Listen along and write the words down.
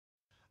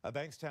A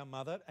Bankstown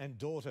mother and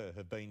daughter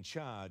have been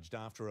charged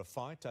after a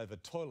fight over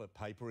toilet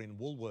paper in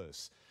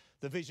Woolworths.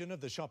 The vision of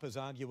the shoppers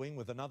arguing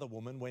with another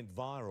woman went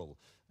viral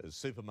as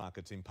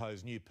supermarkets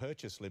impose new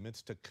purchase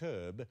limits to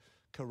curb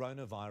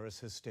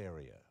coronavirus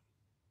hysteria.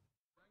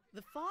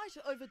 The fight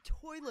over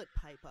toilet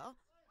paper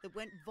that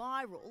went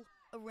viral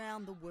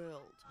around the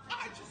world.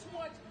 I just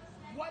want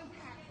one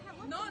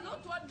pack. No,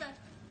 not one pack.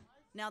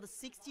 Now the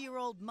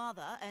 60-year-old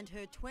mother and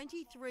her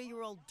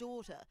 23-year-old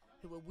daughter,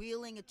 who were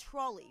wheeling a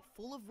trolley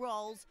full of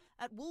rolls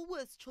at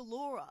Woolworths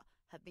Chullora,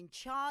 have been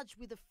charged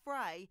with a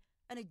fray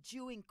and are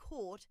due in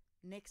court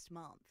next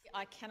month.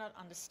 I cannot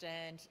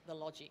understand the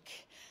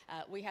logic.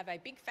 We have a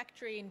big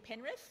factory in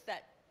Penrith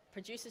that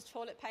produces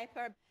toilet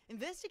paper.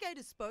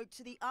 Investigators spoke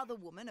to the other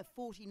woman, a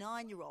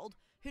 49-year-old,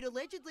 who'd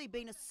allegedly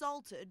been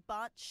assaulted,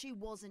 but she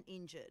wasn't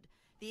injured.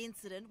 The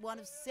incident, one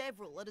of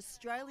several at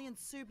Australian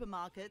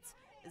supermarkets,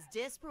 as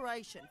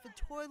desperation for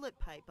toilet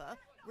paper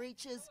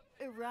reaches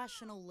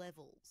irrational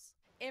levels.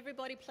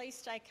 Everybody please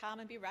stay calm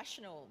and be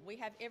rational. We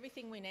have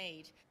everything we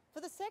need.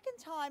 For the second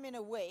time in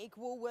a week,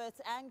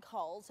 Woolworths and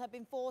Coles have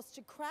been forced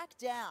to crack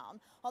down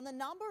on the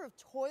number of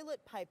toilet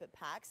paper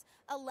packs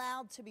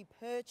allowed to be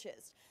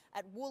purchased.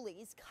 At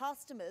Woolies,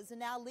 customers are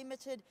now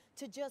limited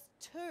to just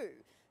 2,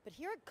 but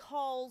here at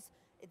Coles,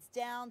 it's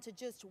down to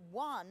just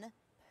 1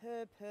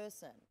 per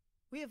person.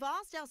 We have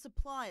asked our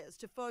suppliers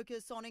to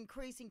focus on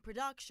increasing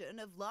production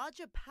of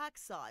larger pack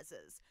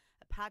sizes.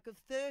 A pack of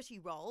 30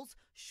 rolls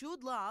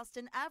should last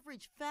an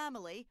average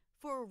family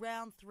for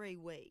around 3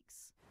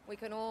 weeks. We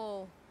can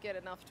all get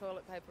enough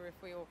toilet paper if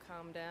we all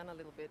calm down a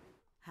little bit.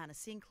 Hannah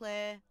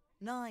Sinclair,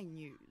 9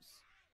 News.